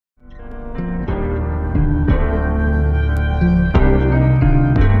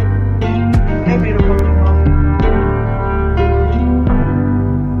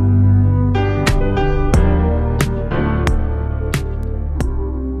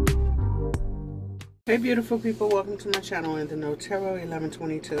Hey beautiful people, welcome to my channel in the No Tarot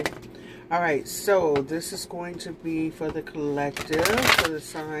 1122. Alright, so this is going to be for the collective, for the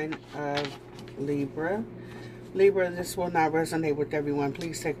sign of Libra. Libra, this will not resonate with everyone.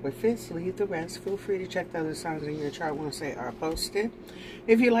 Please take what fits, leave the rest. Feel free to check the other signs in your chart once they are posted.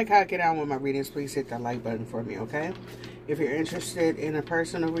 If you like how I get on with my readings, please hit that like button for me, okay? If you're interested in a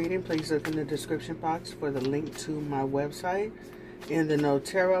personal reading, please look in the description box for the link to my website in the No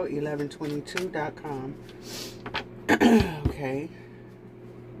Tarot 1122.com. Okay.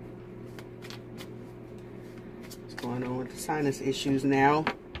 What's going on with the sinus issues now?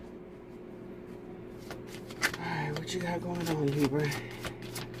 Alright, what you got going on, Libra?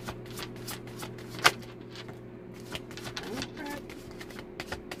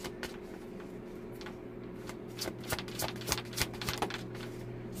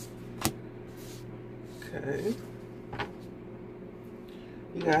 Okay.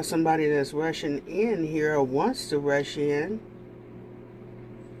 You got somebody that's rushing in here or wants to rush in.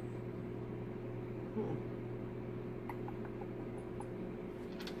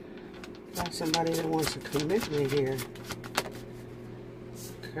 Got somebody that wants a commitment here.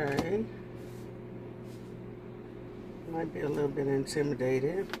 Okay. Might be a little bit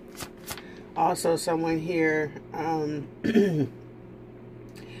intimidated. Also, someone here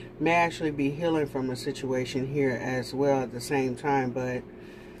may actually be healing from a situation here as well at the same time, but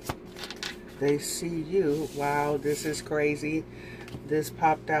they see you. Wow, this is crazy. This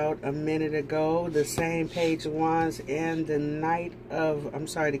popped out a minute ago. The same Page of Wands and the Knight of, I'm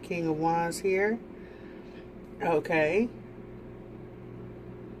sorry, the King of Wands here. Okay.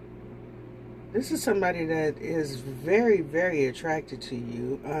 This is somebody that is very, very attracted to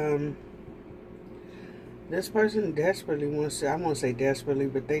you. This person desperately wants to, I won't say desperately,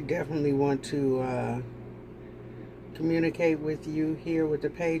 but they definitely want to communicate with you here with the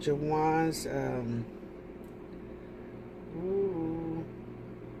Page of Wands. Ooh,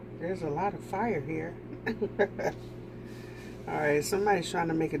 there's a lot of fire here. Alright, somebody's trying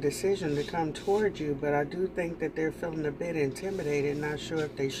to make a decision to come towards you, but I do think that they're feeling a bit intimidated, not sure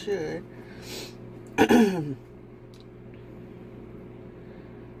if they should.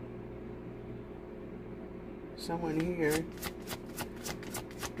 Someone here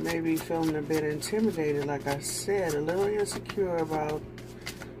may be feeling a bit intimidated, like I said, a little insecure about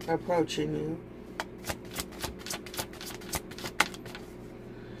approaching you.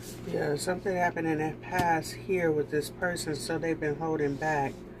 Yeah, something happened in the past here with this person, so they've been holding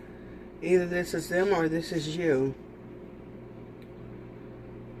back. Either this is them or this is you.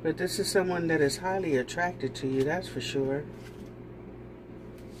 But this is someone that is highly attracted to you, that's for sure.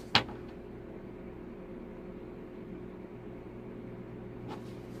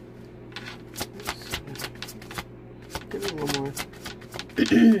 Give me one more.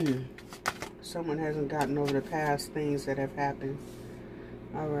 Someone hasn't gotten over the past things that have happened.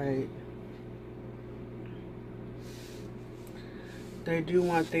 Alright. They do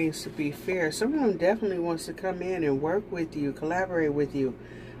want things to be fair. Someone definitely wants to come in and work with you, collaborate with you.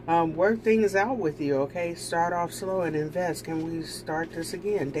 Work things out with you, okay? Start off slow and invest. Can we start this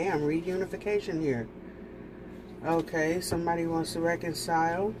again? Damn, reunification here. Okay, somebody wants to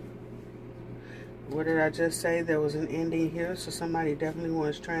reconcile. What did I just say? There was an ending here, so somebody definitely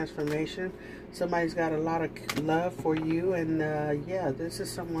wants transformation. Somebody's got a lot of love for you, and yeah, this is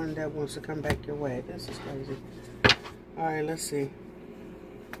someone that wants to come back your way. This is crazy. Alright, let's see.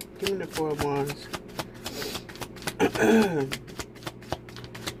 Give me the Four of Wands.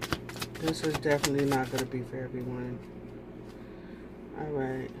 This is definitely not going to be for everyone.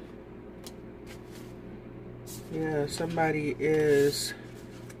 Alright. Yeah, somebody is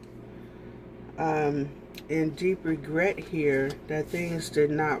in deep regret here that things did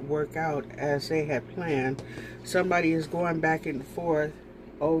not work out as they had planned. Somebody is going back and forth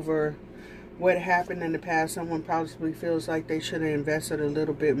over what happened in the past. Someone probably feels like they should have invested a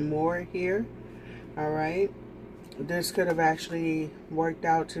little bit more here. Alright. This could have actually worked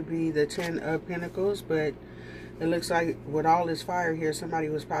out to be the Ten of Pentacles, but it looks like with all this fire here, somebody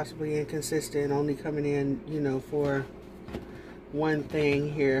was possibly inconsistent, only coming in, you know, for one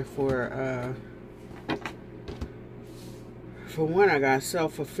thing here. For one, I got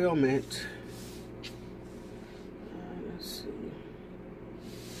self-fulfillment. Let's see.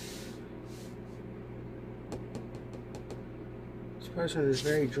 This person is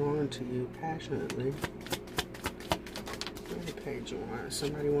very drawn to you passionately. Page of Wands.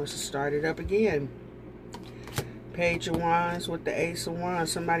 Somebody wants to start it up again. Page of Wands with the Ace of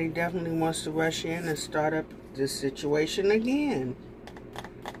Wands. Somebody definitely wants to rush in and start up this situation again.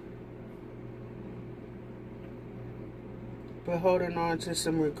 But holding on to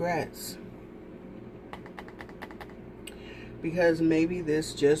some regrets. because maybe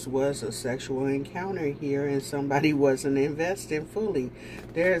this just was a sexual encounter here and somebody wasn't investing fully.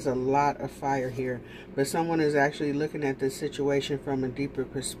 There's a lot of fire here, but someone is actually looking at this situation from a deeper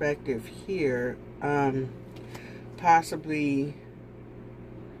perspective here. Possibly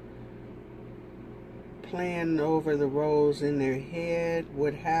playing over the roles in their head,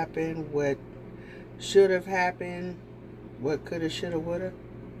 what happened, what should have happened, what coulda, shoulda, woulda.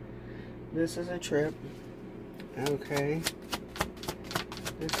 This is a trip. Okay.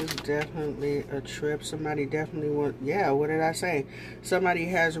 This is definitely a trip. Somebody definitely what did I say? Somebody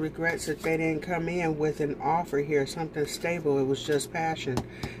has regrets that they didn't come in with an offer here, something stable. It was just passion.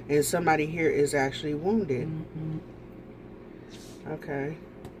 And somebody here is actually wounded. Okay.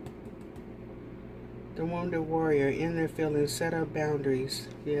 The wounded warrior, in their feelings, set up boundaries.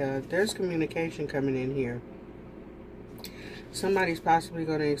 Yeah, there's communication coming in here. Somebody's possibly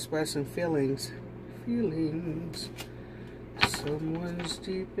going to express some feelings. Someone's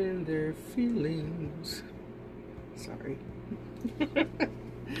deep in their feelings. Sorry.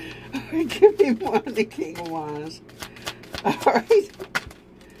 Alright, give me one, the King of Wands. Alright.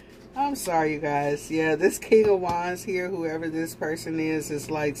 I'm sorry, you guys. Yeah, this King of Wands here, whoever this person is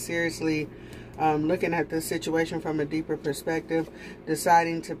like seriously looking at this situation from a deeper perspective,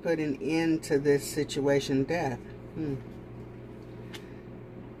 deciding to put an end to this situation. Death.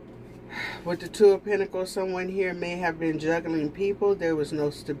 With the Two of Pentacles, someone here may have been juggling people. There was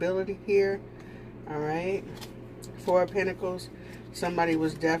no stability here. Alright. Four of Pentacles. Somebody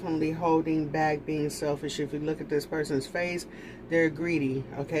was definitely holding back, being selfish. If you look at this person's face, they're greedy.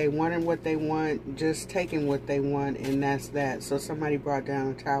 Okay. Wanting what they want, just taking what they want, and that's that. So somebody brought down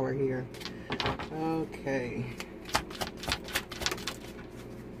a tower here. Okay.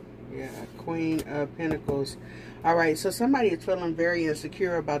 Yeah. Queen of Pentacles. Alright, so somebody is feeling very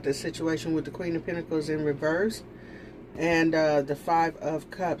insecure about the situation with the Queen of Pentacles in reverse. And the Five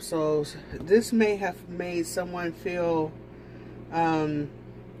of Cups. So this may have made someone feel,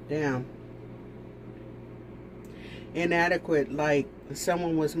 inadequate. Like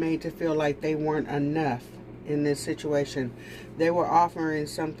someone was made to feel like they weren't enough in this situation. They were offering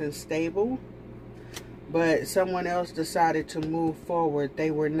something stable, but someone else decided to move forward.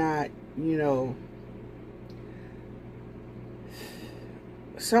 They were not, you know...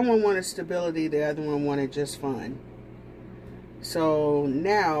 Someone wanted stability, the other one wanted just fun. So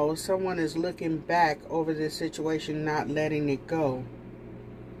now someone is looking back over this situation, not letting it go.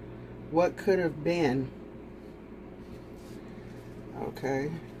 What could have been?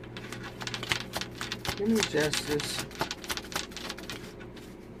 Okay. Give me justice.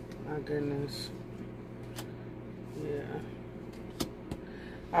 My goodness. Yeah.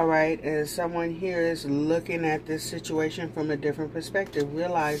 Alright, and someone here is looking at this situation from a different perspective,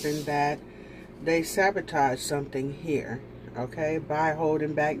 realizing that they sabotaged something here, okay, by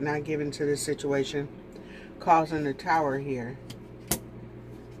holding back, not giving to this situation, causing the tower here.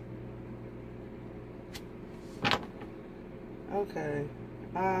 Okay.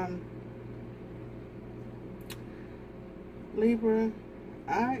 Libra,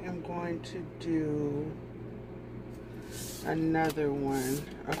 I am going to do another one.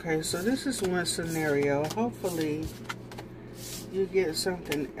 Okay, so this is one scenario. Hopefully you get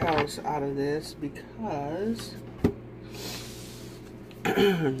something else out of this, because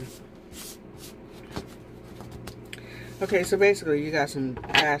okay, so basically you got some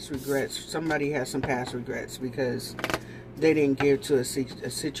past regrets. Somebody has some past regrets because they didn't give to a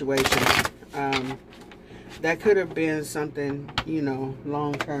situation that could have been something, you know,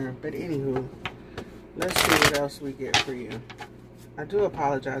 long term. But anywho, let's see what else we get for you. I do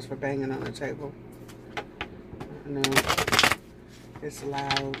apologize for banging on the table. I know it's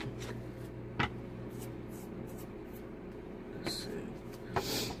loud. Let's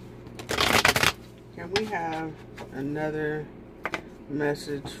see. Can we have another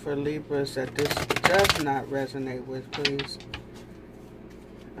message for Libras that this does not resonate with, please?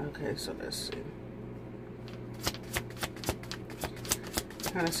 Okay, so let's see.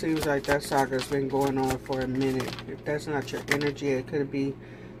 Kind of seems like that saga's been going on for a minute. If that's not your energy, it could be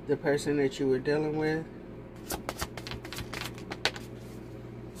the person that you were dealing with.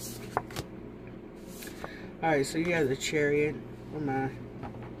 Alright, so you have the Chariot. Oh my.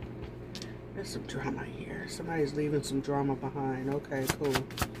 There's some drama here. Somebody's leaving some drama behind. Okay, cool.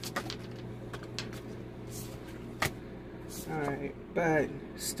 Alright, but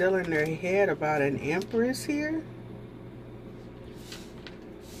still in their head about an Empress here.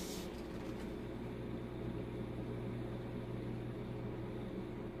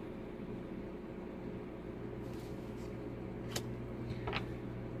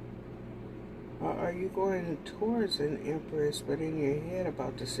 Or are you going towards an Empress, but in your head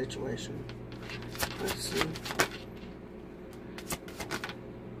about the situation? Let's see.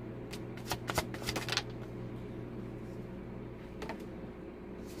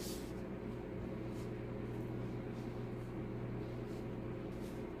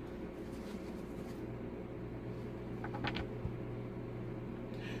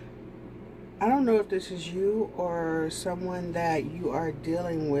 I don't know if this is you or someone that you are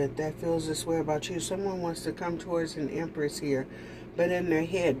dealing with that feels this way about you. Someone wants to come towards an Empress here, but in their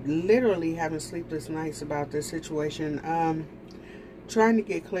head, literally having sleepless nights about this situation, trying to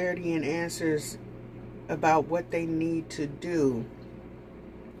get clarity and answers about what they need to do.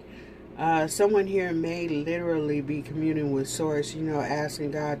 Someone here may literally be communing with Source, you know, asking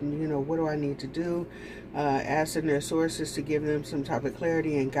God, you know, what do I need to do? Asking their sources to give them some type of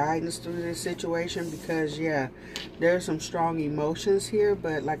clarity and guidance through this situation, because, yeah, there are some strong emotions here,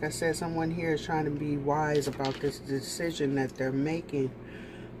 but like I said, someone here is trying to be wise about this decision that they're making.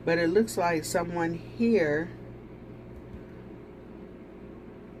 But it looks like someone here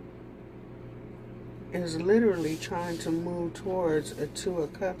is literally trying to move towards a Two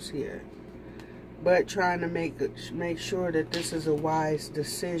of Cups here, but trying to make sure that this is a wise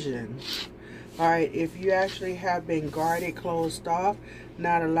decision. Alright, if you actually have been guarded, closed off,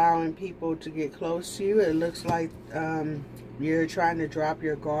 not allowing people to get close to you, it looks like you're trying to drop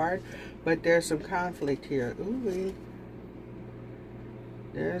your guard, but there's some conflict here. Ooh,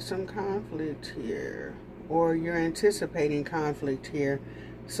 there's some conflict here, or you're anticipating conflict here.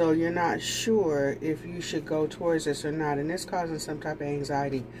 So you're not sure if you should go towards this or not. And it's causing some type of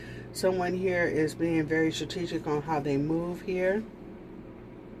anxiety. Someone here is being very strategic on how they move here.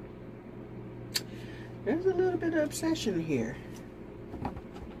 There's a little bit of obsession here.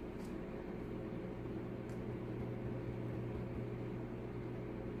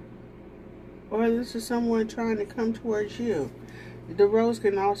 Or this is someone trying to come towards you. The rose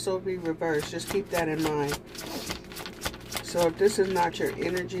can also be reversed. Just keep that in mind. So if this is not your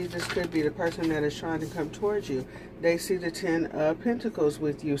energy, this could be the person that is trying to come towards you. They see the 10 of Pentacles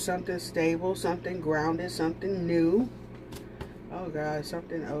with you. Something stable, something grounded, something new. Oh God,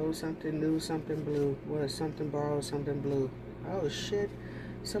 something old, something new, something blue. What is something borrowed, something blue? Oh shit.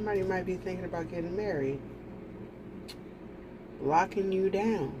 Somebody might be thinking about getting married. Locking you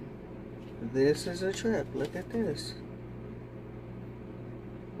down. This is a trip. Look at this.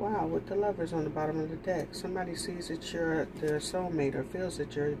 Wow, with the Lovers on the bottom of the deck. Somebody sees that you're their soulmate, or feels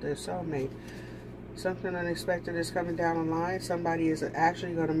that you're their soulmate. Something unexpected is coming down the line. Somebody is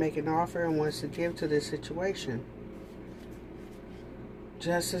actually going to make an offer and wants to give to this situation.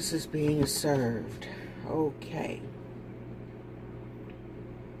 Justice is being served. Okay.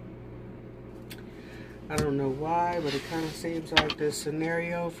 I don't know why, but it kind of seems like this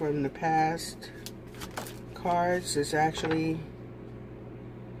scenario from the past cards is actually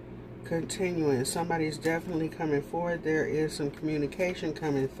continuing. Somebody's definitely coming forward. There is some communication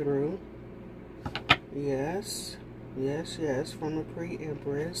coming through. Yes. Yes, yes. From a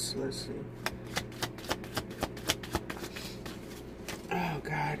pre-Empress. Let's see. Oh,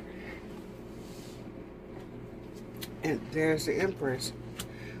 God. And there's the Empress.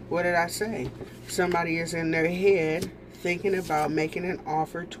 What did I say? Somebody is in their head thinking about making an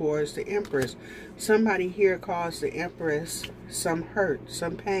offer towards the Empress. Somebody here caused the Empress some hurt,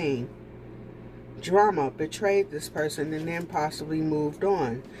 some pain. Drama, betrayed this person, and then possibly moved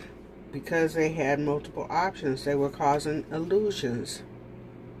on. Because they had multiple options, they were causing illusions.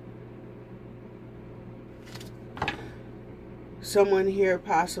 Someone here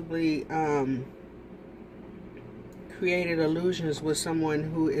possibly created illusions with someone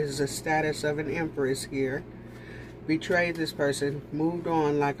who is the status of an Empress here. Betrayed this person, moved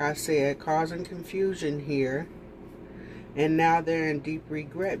on, like I said, causing confusion here. And now they're in deep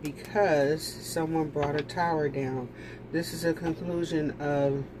regret because someone brought a tower down. This is a conclusion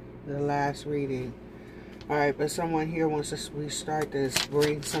of the last reading. Alright, but someone here wants to restart this,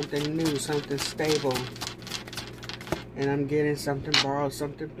 bring something new, something stable. And I'm getting something borrowed,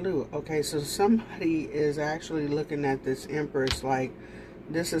 something blue. Okay, so somebody is actually looking at this Empress like,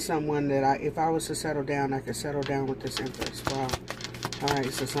 this is someone that if I was to settle down, I could settle down with this Empress. Wow.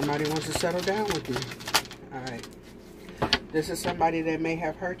 Alright, so somebody wants to settle down with you. Alright. This is somebody that may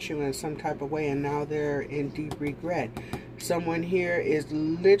have hurt you in some type of way, and now they're in deep regret. Someone here is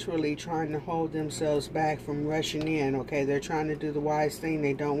literally trying to hold themselves back from rushing in, okay? They're trying to do the wise thing.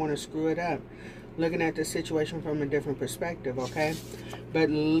 They don't want to screw it up. Looking at the situation from a different perspective, okay? But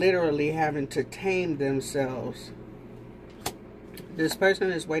literally having to tame themselves. This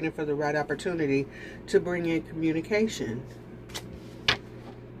person is waiting for the right opportunity to bring in communication.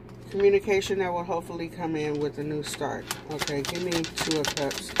 Communication that will hopefully come in with a new start. Okay, give me 2 of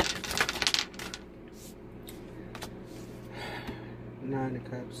Cups. 9 of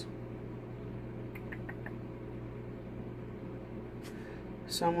Cups.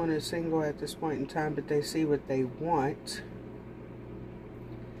 Someone is single at this point in time, but they see what they want.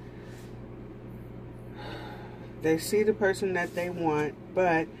 They see the person that they want,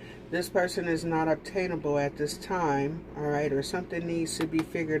 but this person is not obtainable at this time, all right? Or something needs to be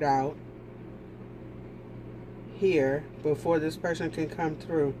figured out here before this person can come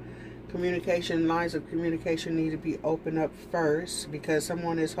through. Communication, lines of communication need to be opened up first because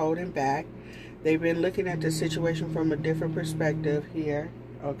someone is holding back. They've been looking at the situation from a different perspective here,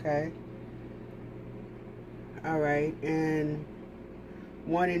 okay? All right, and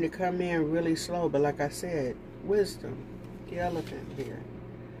wanting to come in really slow, but like I said, wisdom, the elephant here,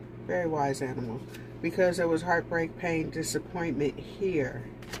 very wise animal, because there was heartbreak, pain, disappointment here.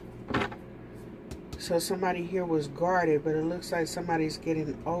 So somebody here was guarded, but it looks like somebody's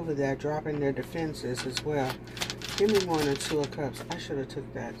getting over that, dropping their defenses as well. Give me 1 or 2 of Cups. I should have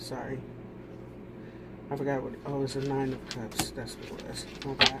took that, sorry. I forgot what, oh, it was a 9 of Cups. That's what it was.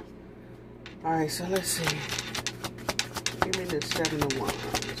 Okay. Alright, so let's see. Give me the 7 of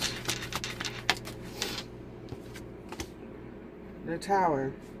Wands. The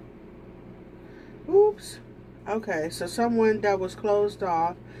Tower. Oops. Okay, so someone that was closed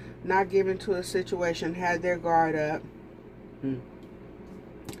off, not given to a situation, had their guard up,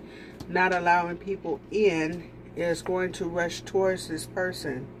 not allowing people in, is going to rush towards this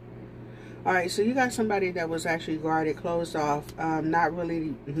person. Alright, so you got somebody that was actually guarded, closed off, not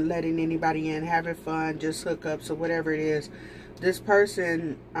really letting anybody in, having fun, just hookups or whatever it is. This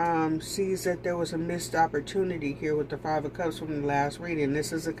person sees that there was a missed opportunity here with the 5 of Cups from the last reading.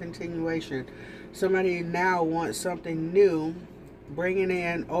 This is a continuation. Somebody now wants something new, bringing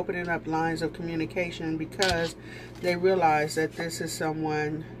in, opening up lines of communication because they realize that this is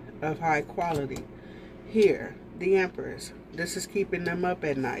someone of high quality. Here, the Empress. This is keeping them up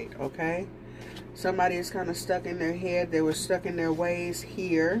at night, okay? Somebody is kind of stuck in their head. They were stuck in their ways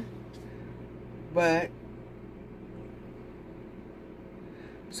here, but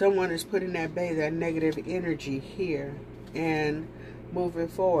someone is putting at bay that negative energy here and moving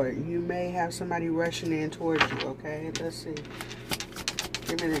forward. You may have somebody rushing in towards you, okay? Let's see.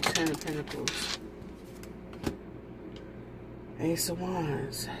 Give me the 10 of Pentacles. Ace of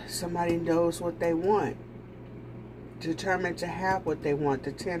Wands. Somebody knows what they want. Determined to have what they want.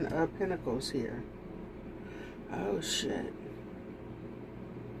 The 10 of Pentacles here. Oh, shit.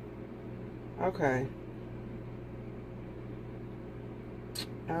 Okay.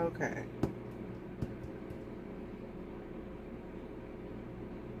 Okay.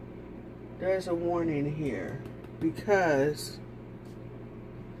 There's a warning here because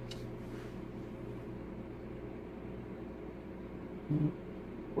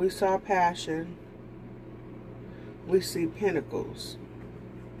we saw passion, we see pentacles,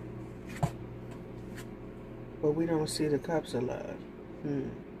 but we don't see the cups of love.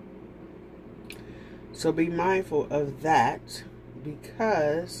 So be mindful of that,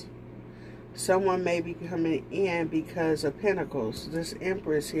 because someone may be coming in because of pentacles. This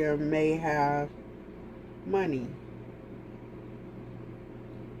Empress here may have money.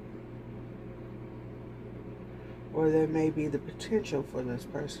 Or there may be the potential for this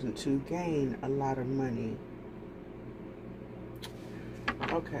person to gain a lot of money.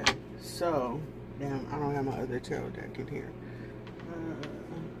 Okay, so, damn, I don't have my other tarot deck in here.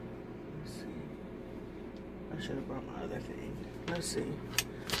 Let's see. I should have brought my other thing. Let's see.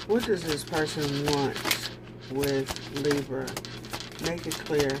 What does this person want with Libra? Make it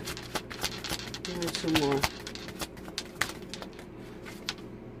clear. Give me 2 more.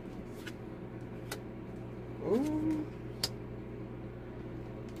 Ooh.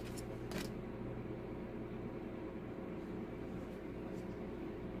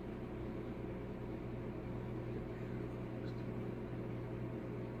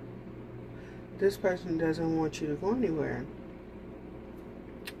 This person doesn't want you to go anywhere.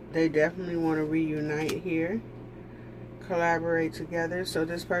 They definitely want to reunite here, collaborate together. So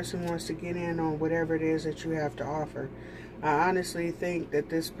this person wants to get in on whatever it is that you have to offer. I honestly think that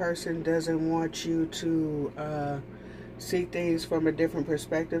this person doesn't want you to see things from a different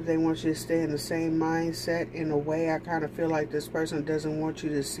perspective. They want you to stay in the same mindset. In a way, I kind of feel like this person doesn't want you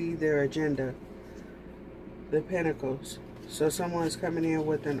to see their agenda. The Pentacles. So someone's coming in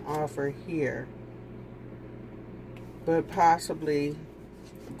with an offer here, but possibly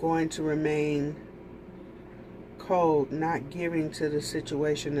going to remain cold, not giving to the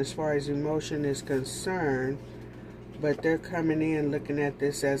situation as far as emotion is concerned, but they're coming in looking at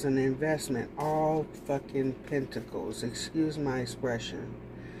this as an investment. All fucking pentacles, excuse my expression,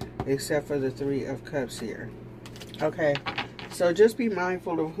 except for the 3 of Cups here. Okay, so just be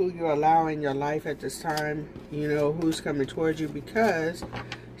mindful of who you allow in your life at this time, you know, who's coming towards you, because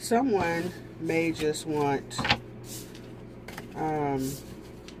someone may just want the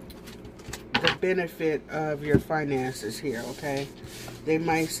benefit of your finances here, okay? They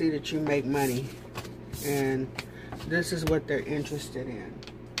might see that you make money, and this is what they're interested in,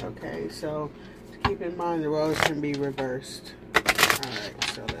 okay? So keep in mind the roles can be reversed. Alright,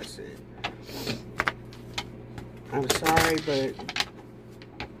 so that's it. I'm sorry, but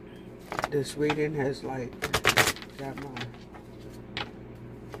this reading has like got my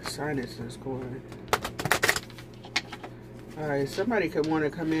sinuses going. Alright, somebody could want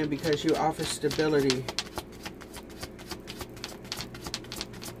to come in because you offer stability.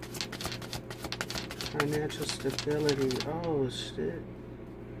 Financial stability. Oh, shit.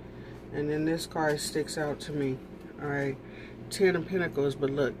 And then this card sticks out to me. Alright. 10 of Pentacles, but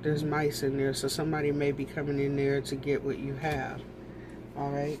look, there's mice in there, so somebody may be coming in there to get what you have.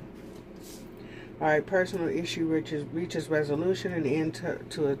 Alright. Alright, personal issue reaches resolution, and end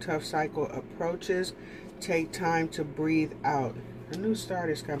to a tough cycle approaches. Take time to breathe out. A new start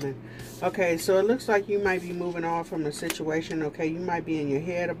is coming. Okay, so it looks like you might be moving on from a situation. Okay, you might be in your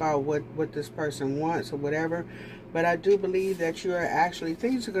head about what this person wants or whatever. But I do believe that you are actually,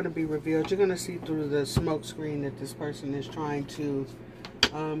 things are going to be revealed. You're going to see through the smoke screen that this person is trying to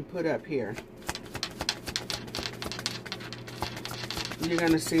put up here. You're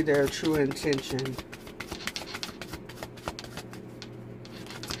going to see their true intention.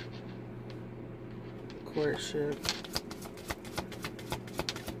 Courtship.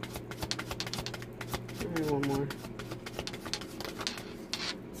 Give me one more.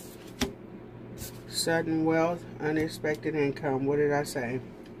 Sudden wealth, unexpected income. What did I say?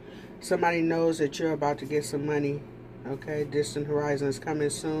 Somebody knows that you're about to get some money. Okay, distant horizon is coming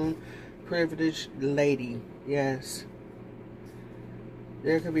soon. Privileged lady. Yes.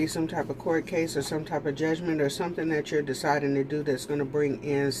 There could be some type of court case or some type of judgment or something that you're deciding to do that's going to bring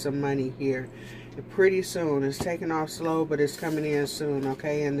in some money here. Pretty soon. It's taking off slow, but it's coming in soon,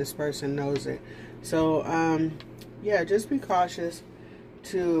 okay? And this person knows it. So, yeah, just be cautious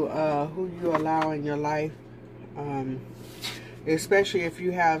to who you allow in your life. Especially if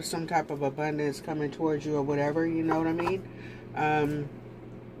you have some type of abundance coming towards you or whatever, you know what I mean?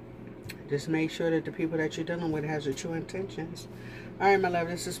 Just make sure that the people that you're dealing with has your true intentions. All right, my love,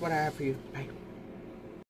 this is what I have for you. Bye.